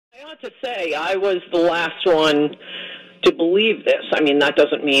got to say, I was the last one to believe this. I mean, that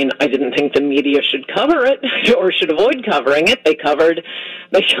doesn't mean I didn't think the media should cover it or should avoid covering it. They covered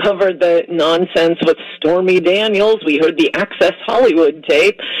the nonsense with Stormy Daniels. We heard the Access Hollywood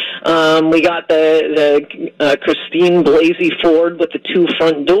tape. We got the Christine Blasey Ford with the 2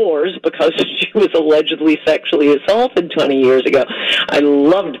 front doors because she was allegedly sexually assaulted 20 years ago. I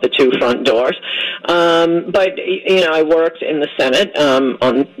loved the 2 front doors. But, you know, I worked in the Senate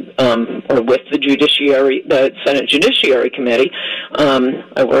or with the Senate Judiciary Committee.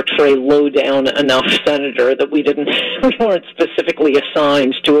 I worked for a low-down enough senator that we weren't specifically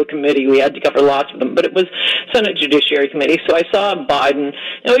assigned to a committee. We had to cover lots of them, but it was Senate Judiciary Committee. So I saw Biden.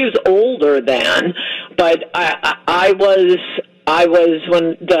 You know, he was older then, but I was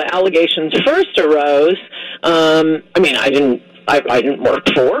when the allegations first arose. I mean, I didn't work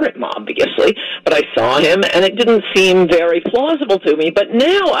for him, obviously, but I saw him, and it didn't seem very plausible to me. But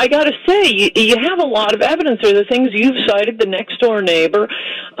now, I got to say, you have a lot of evidence. There are the things you've cited, the next-door neighbor.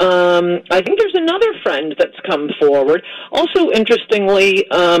 I think there's another friend that's come forward. Also, interestingly,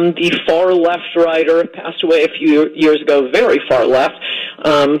 the far-left writer passed away a few years ago, very far left,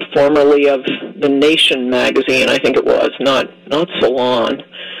 formerly of The Nation magazine, I think it was, not Salon.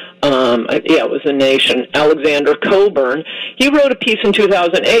 It was The Nation. Alexander Coburn. He wrote a piece in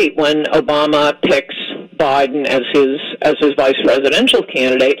 2008 when Obama picks Biden as his vice presidential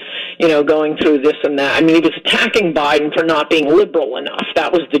candidate, you know, going through this and that. I mean, he was attacking Biden for not being liberal enough.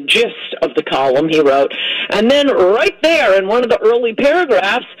 That was the gist of the column he wrote. And then right there in one of the early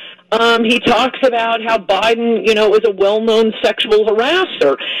paragraphs, he talks about how Biden, you know, was a well-known sexual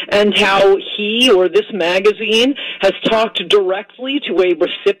harasser and how he or this magazine has talked directly to a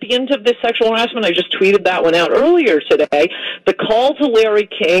recipient of this sexual harassment. I just tweeted that one out earlier today. The call to Larry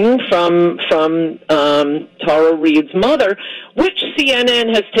King from Tara Reade's mother, which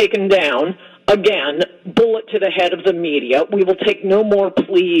CNN has taken down. Again, bullet to the head of the media. We will take no more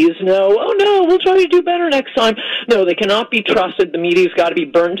pleas. No, oh no, we'll try to do better next time. No, they cannot be trusted. The media's got to be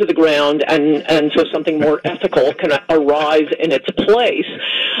burned to the ground, and so something more ethical can arise in its place.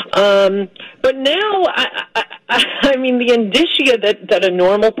 But now, I mean, the indicia that a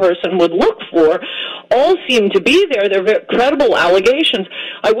normal person would look for all seem to be there. They're very credible allegations.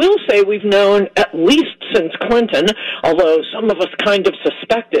 I will say we've known, at least since Clinton, although some of us kind of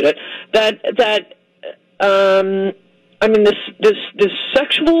suspected it, that I mean, this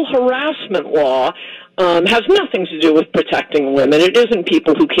sexual harassment law has nothing to do with protecting women. It isn't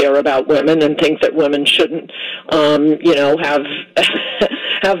people who care about women and think that women shouldn't, you know,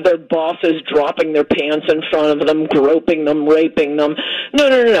 have their bosses dropping their pants in front of them, groping them, raping them.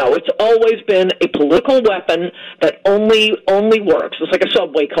 No. It's always been a political weapon that only works. It's like a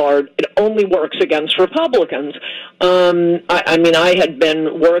subway card. It only works against Republicans. I mean, I had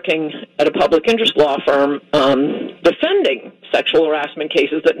been working at a public interest law firm defending sexual harassment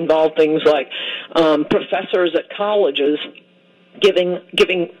cases that involve things like professors at colleges giving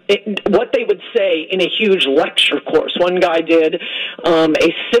what they would say in a huge lecture course. One guy did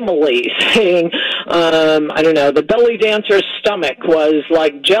a simile saying, I don't know, the belly dancer's stomach was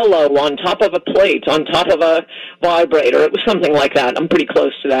like Jell-O on top of a plate, on top of a vibrator. It was something like that. I'm pretty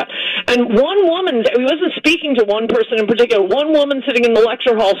close to that. And one woman, he wasn't speaking to one person in particular, one woman sitting in the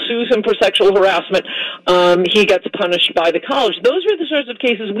lecture hall sues him for sexual harassment. He gets punished by the college. Those were the sorts of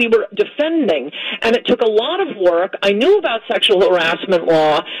cases we were defending, and it took a lot of work. I knew about sexual harassment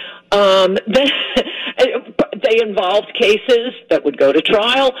law. They involved cases that would go to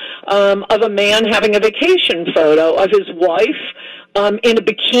trial of a man having a vacation photo of his wife in a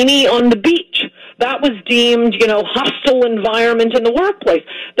bikini on the beach. That was deemed, you know, hostile environment in the workplace.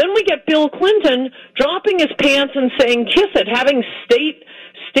 Then we get Bill Clinton dropping his pants and saying, "Kiss it," having state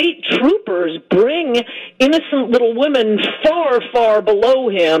troopers bring innocent little women far, far below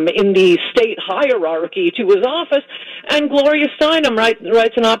him in the state hierarchy to his office. And Gloria Steinem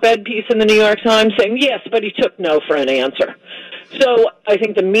writes an op-ed piece in the New York Times saying, yes, but he took no for an answer. So I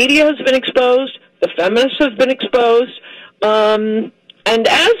think the media has been exposed. The feminists have been exposed. And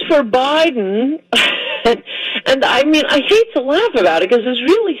as for Biden, and I mean, I hate to laugh about it because it's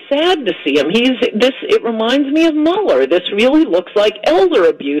really sad to see him. It reminds me of Mueller. This really looks like elder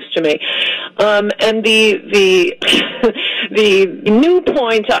abuse to me. And the new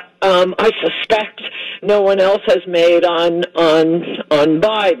point, I suspect no one else has made on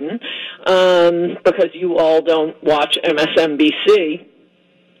Biden, because you all don't watch MSNBC.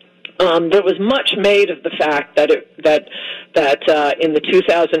 There was much made of the fact that in the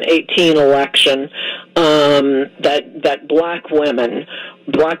 2018 election, that black women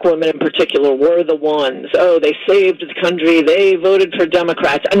in particular, were the ones. Oh, they saved the country. They voted for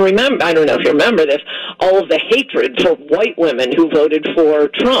Democrats. And remember, I don't know if you remember this, all of the hatred for white women who voted for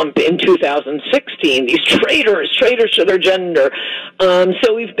Trump in 2016. These traitors to their gender.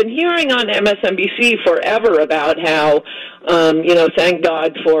 So we've been hearing on MSNBC forever about how, thank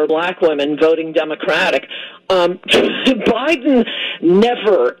God for black women voting Democratic. Biden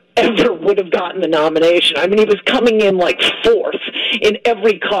never, ever would have gotten the nomination. I mean, he was coming in like fourth in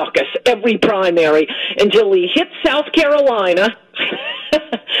every caucus, every primary, until he hit South Carolina.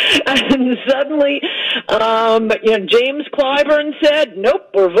 And suddenly, James Clyburn said, nope,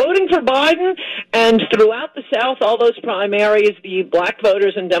 we're voting for Biden. And throughout the South, all those primaries, the black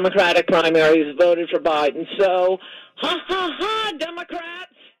voters in Democratic primaries voted for Biden. So, ha, ha, ha,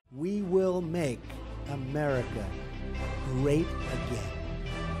 Democrats. We will make America great again.